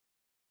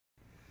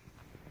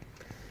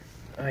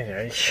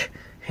Hi,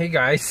 hey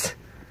guys,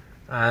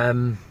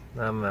 I'm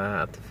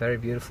at a very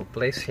beautiful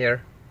place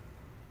here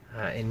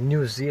in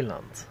New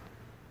Zealand.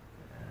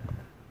 I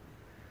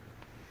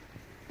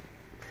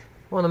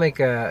want to make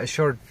a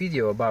short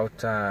video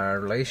about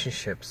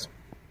relationships.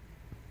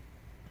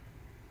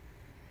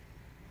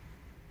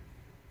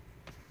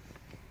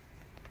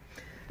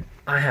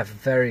 I have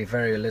very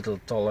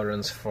little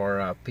tolerance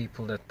for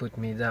people that put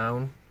me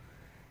down,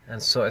 and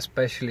so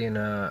especially in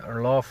a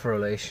love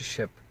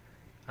relationship.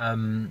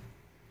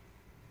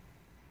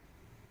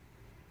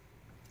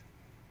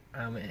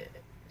 I'm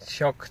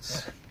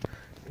shocked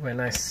when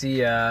I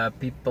see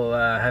people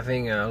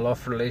having a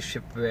love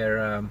relationship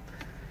where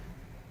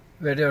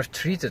they are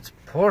treated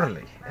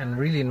poorly and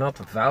really not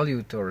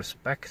valued or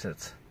respected.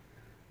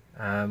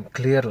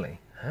 Clearly,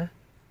 huh?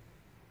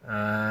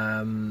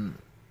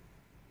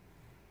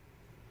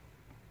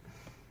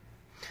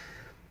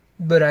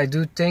 But I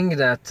do think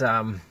that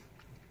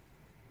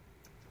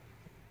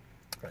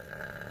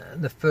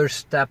the first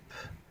step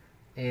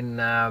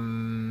in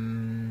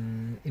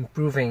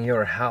improving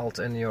your health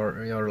and your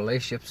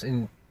relationships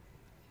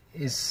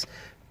is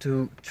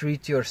to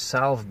treat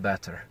yourself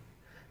better,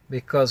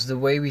 because the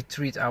way we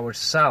treat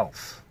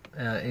ourselves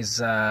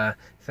is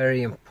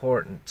very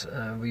important.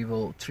 We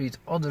will treat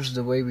others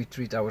the way we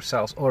treat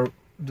ourselves, or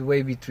the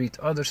way we treat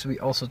others we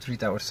also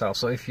treat ourselves.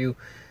 So if you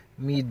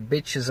meet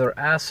bitches or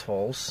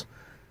assholes,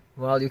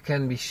 well, you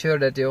can be sure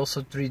that they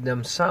also treat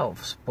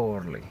themselves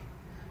poorly.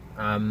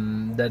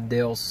 That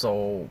they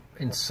also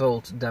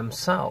insult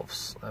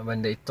themselves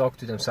when they talk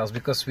to themselves,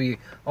 because we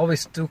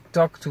always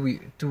talk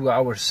to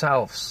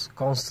ourselves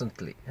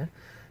constantly.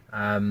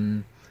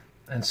 And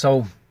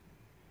so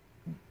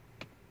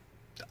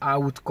I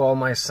would call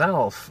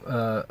myself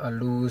a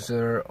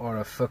loser or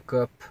a fuck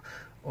up,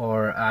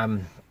 or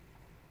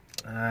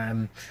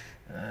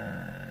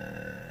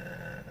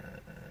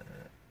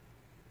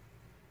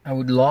I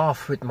would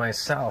laugh with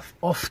myself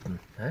often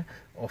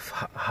of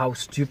how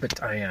stupid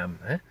I am,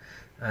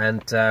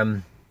 and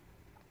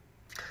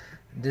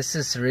this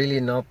is really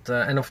not.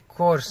 And of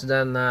course,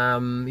 then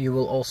you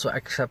will also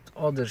accept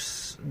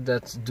others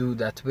that do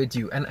that with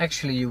you, and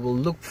actually, you will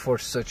look for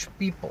such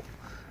people.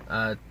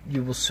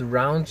 You will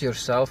surround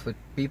yourself with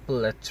people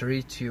that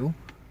treat you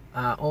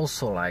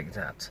also like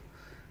that,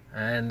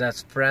 and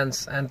that's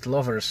friends and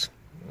lovers.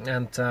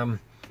 And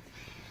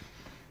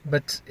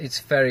but it's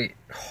very.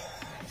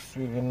 It's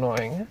really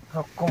annoying.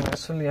 How come I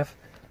suddenly have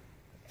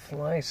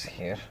flies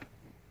here?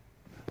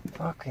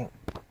 Fucking.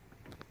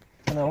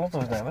 And a lot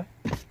of them,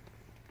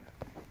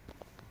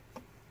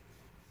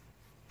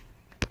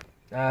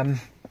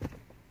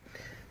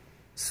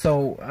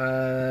 So,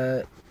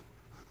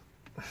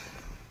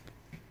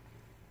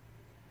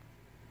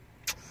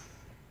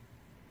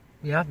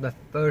 yeah, the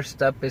first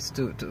step is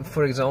to,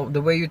 for example,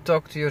 the way you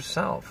talk to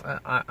yourself.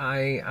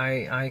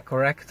 I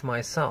correct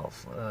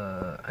myself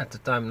at the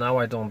time. Now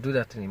I don't do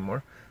that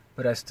anymore,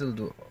 but I still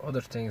do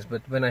other things.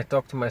 But when I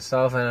talk to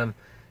myself and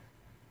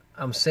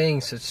I'm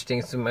saying such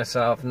things to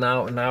myself,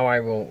 now I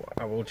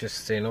will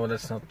just say, no,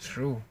 that's not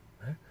true.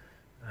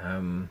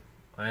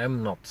 I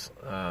am not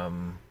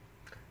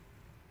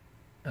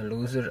a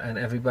loser, and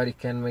everybody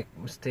can make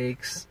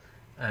mistakes,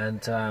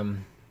 and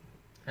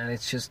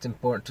it's just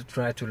important to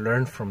try to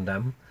learn from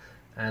them,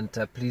 and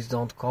please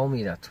don't call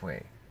me that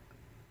way.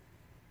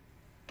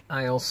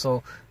 I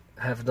also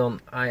have done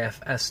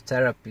IFS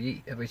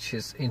therapy, which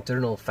is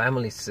internal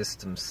family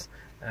systems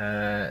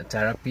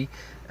therapy,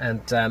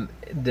 and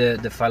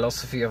the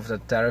philosophy of the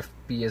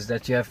therapy is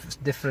that you have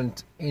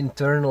different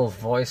internal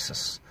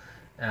voices,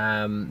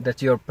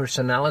 that your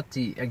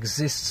personality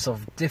exists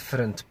of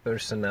different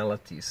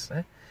personalities,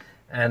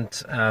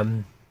 and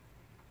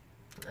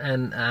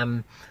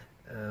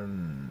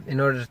in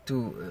order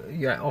to,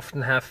 you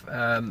often have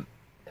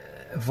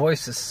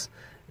voices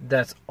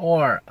that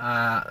are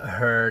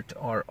hurt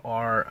or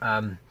are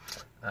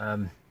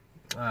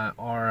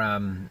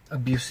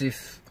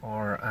abusive,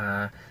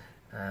 or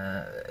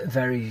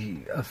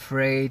very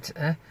afraid,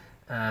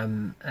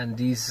 and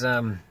these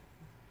and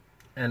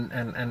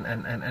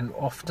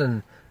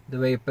often the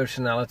way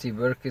personality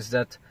works is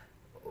that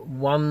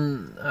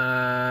one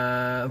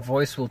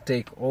voice will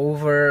take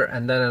over,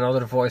 and then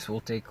another voice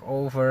will take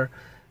over,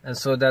 and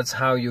so that's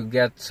how you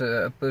get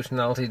a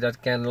personality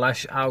that can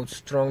lash out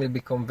strongly,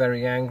 become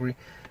very angry,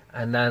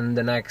 and then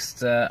the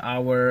next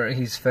hour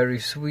he's very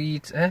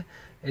sweet.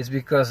 It's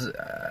because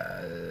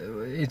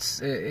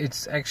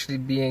it's actually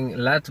being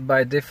led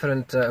by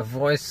different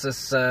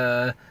voices,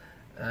 and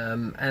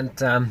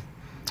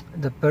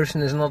the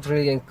person is not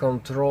really in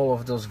control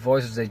of those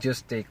voices; they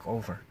just take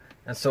over.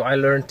 And so I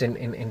learned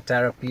in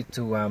therapy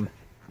to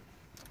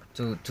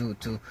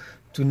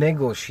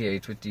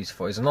negotiate with these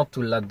voices, not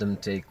to let them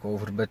take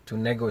over, but to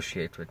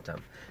negotiate with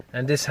them.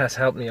 And this has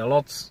helped me a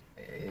lot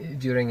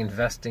during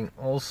investing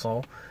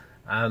also.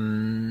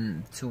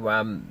 When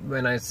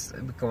I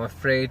become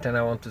afraid and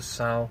I want to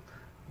sell,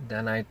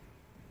 then I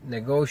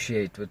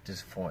negotiate with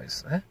this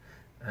voice,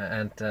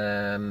 and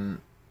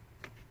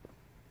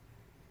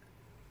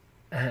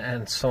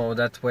and so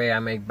that way I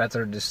make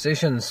better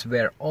decisions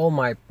where all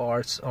my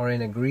parts are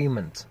in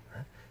agreement.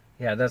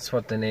 Yeah, that's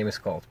what the name is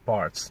called,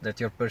 parts, that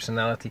your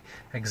personality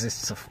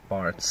exists of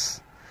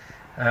parts.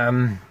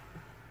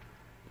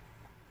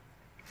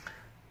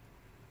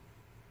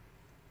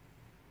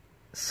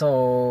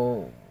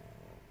 So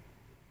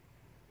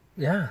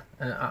yeah,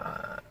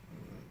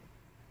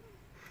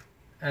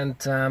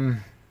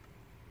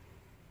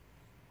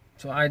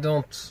 so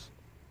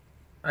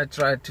I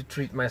try to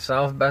treat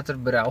myself better,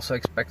 but I also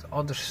expect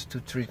others to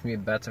treat me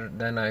better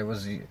than I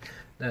was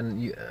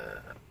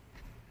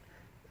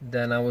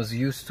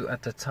used to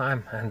at the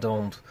time, and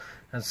don't.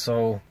 And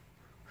so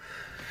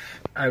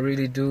I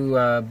really do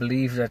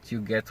believe that you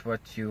get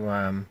what you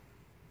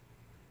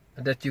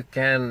that you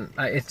can.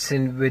 It's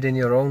within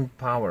your own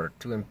power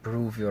to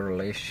improve your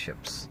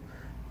relationships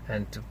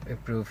and to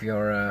improve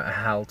your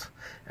health,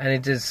 and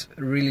it is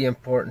really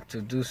important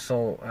to do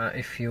so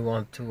if you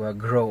want to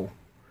grow.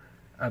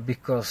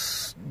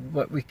 Because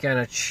what we can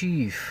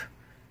achieve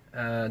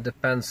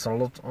depends a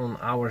lot on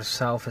our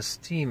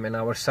self-esteem, and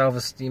our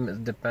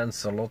self-esteem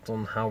depends a lot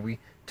on how we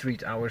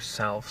treat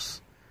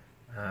ourselves.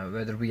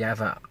 Whether we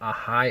have a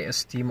high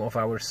esteem of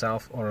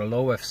ourselves or a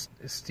low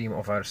esteem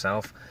of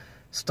ourselves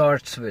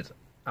starts with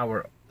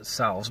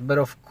ourselves. But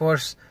of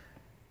course,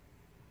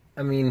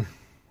 I mean,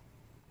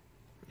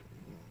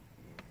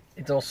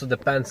 it also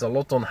depends a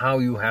lot on how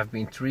you have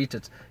been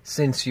treated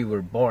since you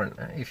were born.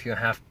 If you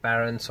have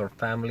parents or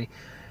family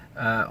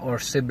or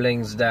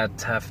siblings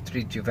that have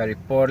treated you very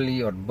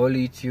poorly or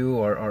bullied you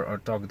or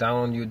talked down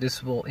on you,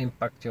 this will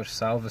impact your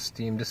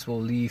self-esteem. This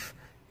will leave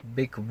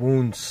big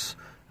wounds,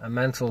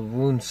 mental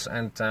wounds,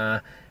 and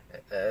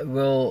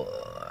will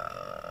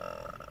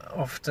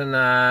often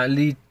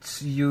lead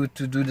you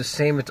to do the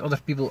same with other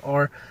people,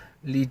 or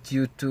lead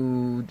you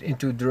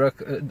into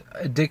drug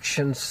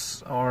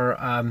addictions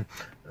and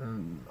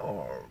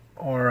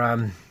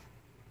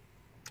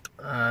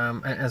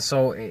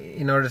so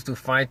in order to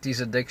fight these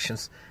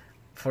addictions,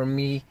 for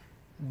me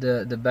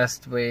the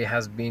best way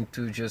has been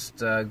to just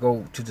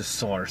go to the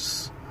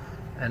source,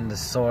 and the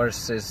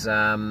source is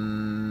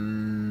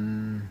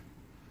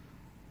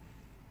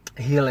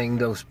healing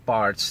those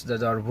parts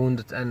that are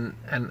wounded,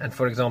 and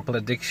for example,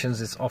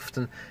 addictions is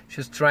often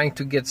just trying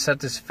to get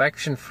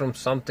satisfaction from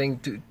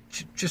something,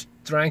 just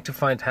trying to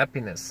find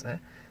happiness.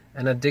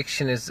 An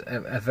addiction is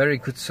a very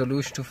good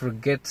solution to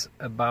forget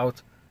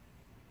about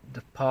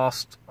the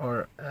past,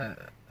 or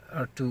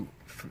to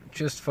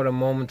just for a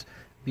moment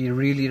be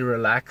really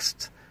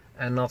relaxed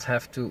and not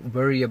have to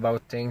worry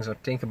about things or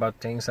think about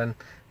things. And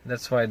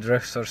that's why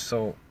drugs are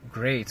so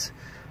great.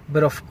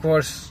 But of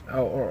course,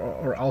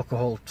 or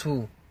alcohol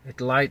too,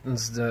 it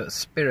lightens the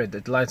spirit,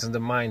 it lightens the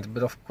mind.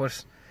 But of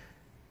course,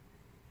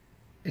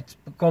 it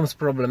becomes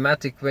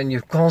problematic when you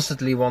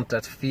constantly want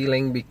that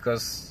feeling,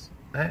 because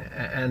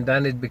and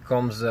then it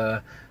becomes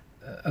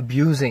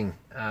abusing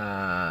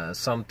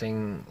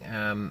something.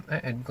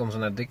 It becomes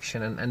an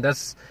addiction, and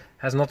that's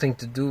has nothing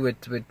to do with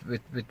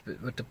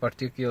the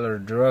particular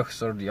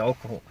drugs or the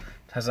alcohol.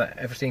 It has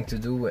everything to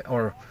do with,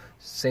 or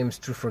same is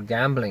true for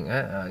gambling.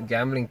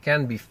 Gambling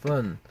can be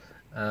fun,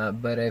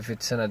 but if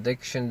it's an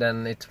addiction,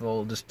 then it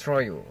will destroy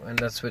you, and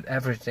that's with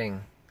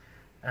everything.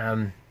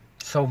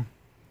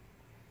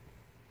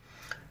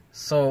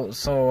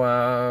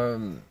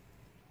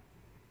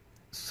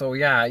 So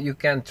yeah, you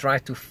can try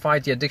to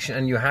fight the addiction,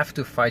 and you have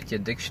to fight the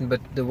addiction,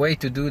 but the way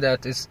to do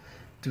that is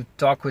to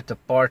talk with the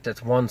part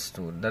that wants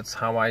to. That's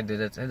how I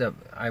did it.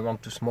 I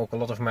want to smoke a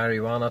lot of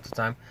marijuana at the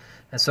time,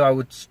 and so I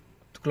would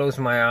close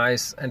my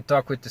eyes and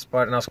talk with this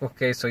part and ask,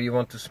 okay, so you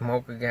want to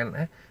smoke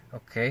again?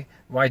 Okay,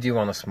 why do you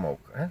want to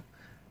smoke?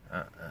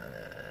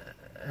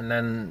 And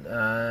then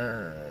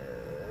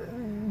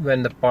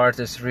when the part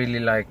is really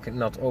like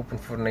not open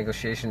for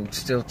negotiation,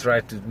 still try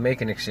to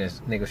make a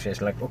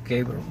negotiation, like,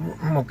 okay,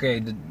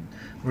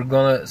 we're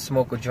gonna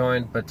smoke a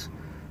joint, but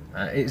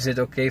is it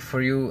okay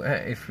for you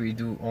if we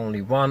do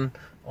only one,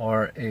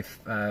 or if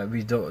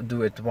we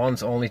do it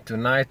once only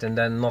tonight and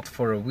then not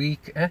for a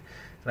week?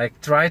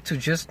 Like, try to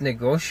just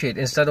negotiate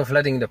instead of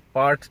letting the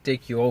part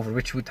take you over,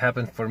 which would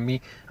happen for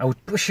me. I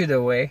would push it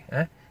away,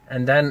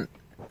 and then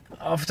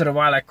after a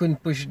while I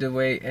couldn't push it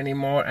away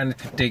anymore, and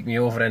it would take me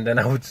over, and then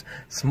I would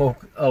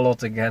smoke a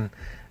lot again.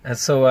 And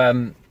so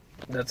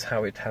that's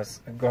how it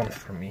has gone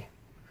for me.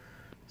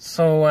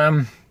 So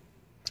and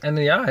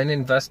yeah, in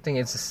investing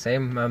it's the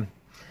same.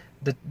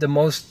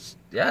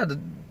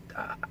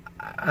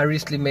 I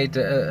recently made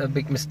a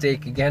big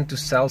mistake again, to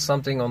sell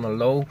something on a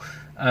low.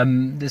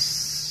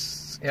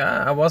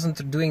 I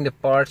wasn't doing the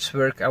parts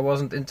work, I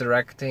wasn't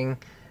interacting.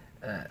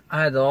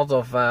 I had a lot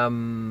of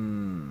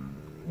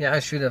I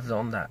should have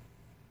done that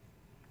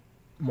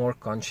more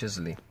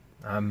consciously.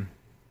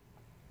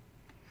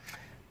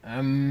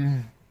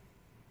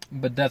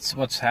 But that's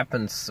what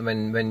happens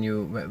when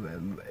you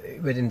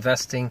with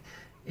investing.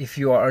 If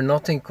you are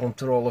not in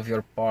control of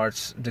your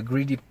parts, the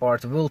greedy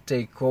part will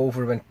take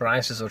over when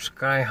prices are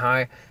sky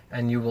high,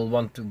 and you will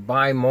want to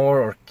buy more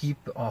or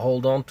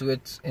hold on to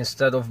it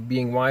instead of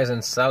being wise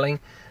and selling.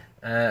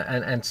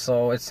 and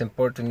so it's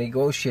important to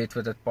negotiate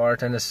with that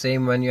part. And the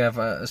same when you have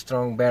a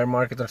strong bear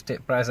market or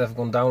price have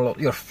gone down a lot,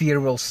 your fear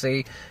will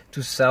say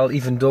to sell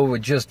even though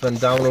it just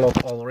went down a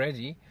lot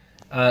already.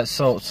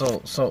 So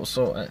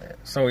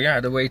yeah,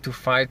 the way to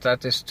fight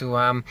that is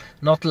to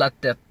not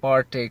let that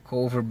part take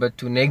over, but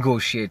to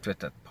negotiate with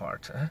that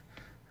part,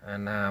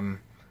 and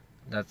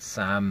that's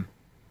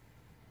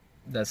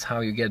how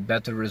you get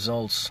better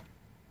results.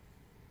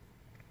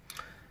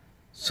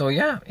 So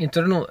yeah,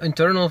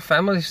 internal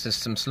family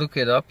systems. Look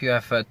it up. You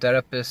have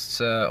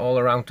therapists all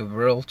around the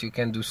world. You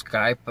can do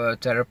Skype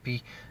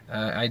therapy.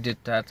 I did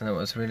that, and it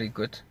was really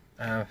good.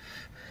 I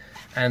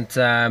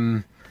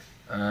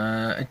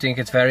think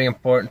it's very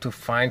important to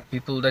find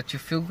people that you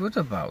feel good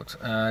about.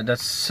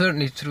 That's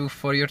certainly true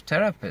for your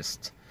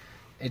therapist.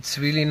 It's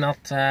really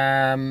not,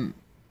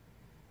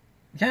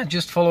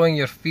 just following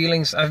your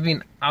feelings. I've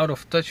been out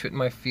of touch with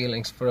my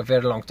feelings for a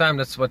very long time.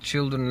 That's what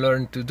children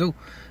learn to do.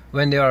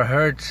 When they are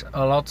hurt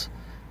a lot,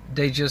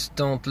 they just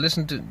don't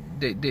listen to.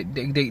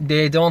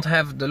 They don't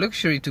have the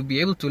luxury to be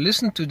able to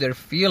listen to their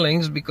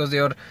feelings because they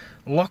are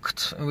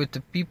locked with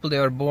the people they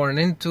are born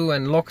into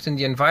and locked in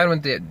the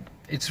environment.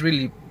 It's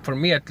really, for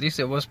me at least,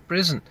 it was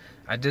prison.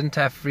 I didn't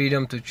have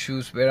freedom to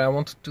choose where I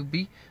wanted to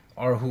be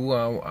or who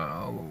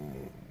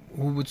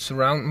would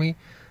surround me.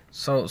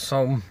 So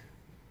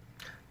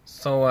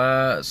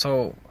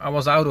I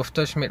was out of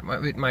touch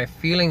with my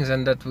feelings,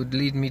 and that would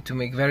lead me to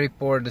make very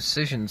poor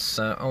decisions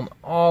on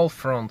all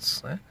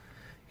fronts,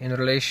 in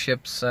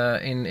relationships,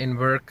 in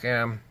work.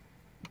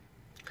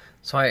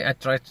 So I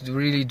try to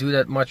really do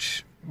that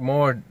much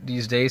more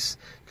these days,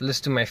 to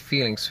listen to my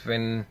feelings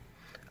when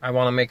I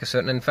want to make a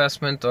certain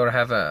investment or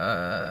have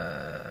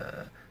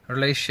a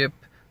relationship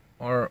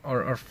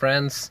or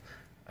friends.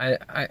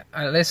 I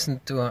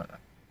listen to.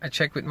 I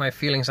check with my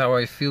feelings how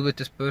I feel with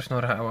this person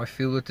or how I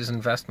feel with this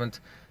investment,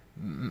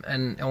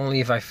 and only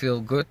if I feel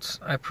good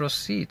I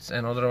proceed,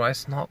 and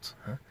otherwise not.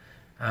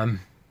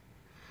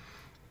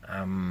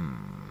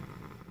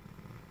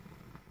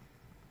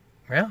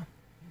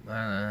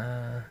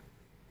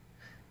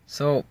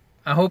 So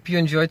I hope you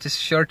enjoyed this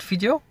short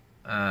video,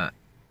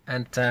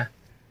 and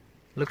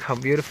look how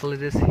beautiful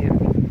it is here.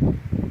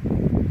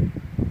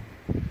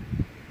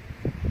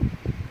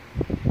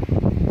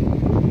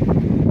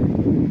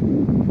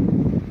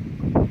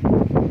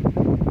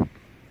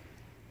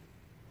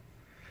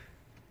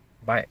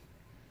 Bye.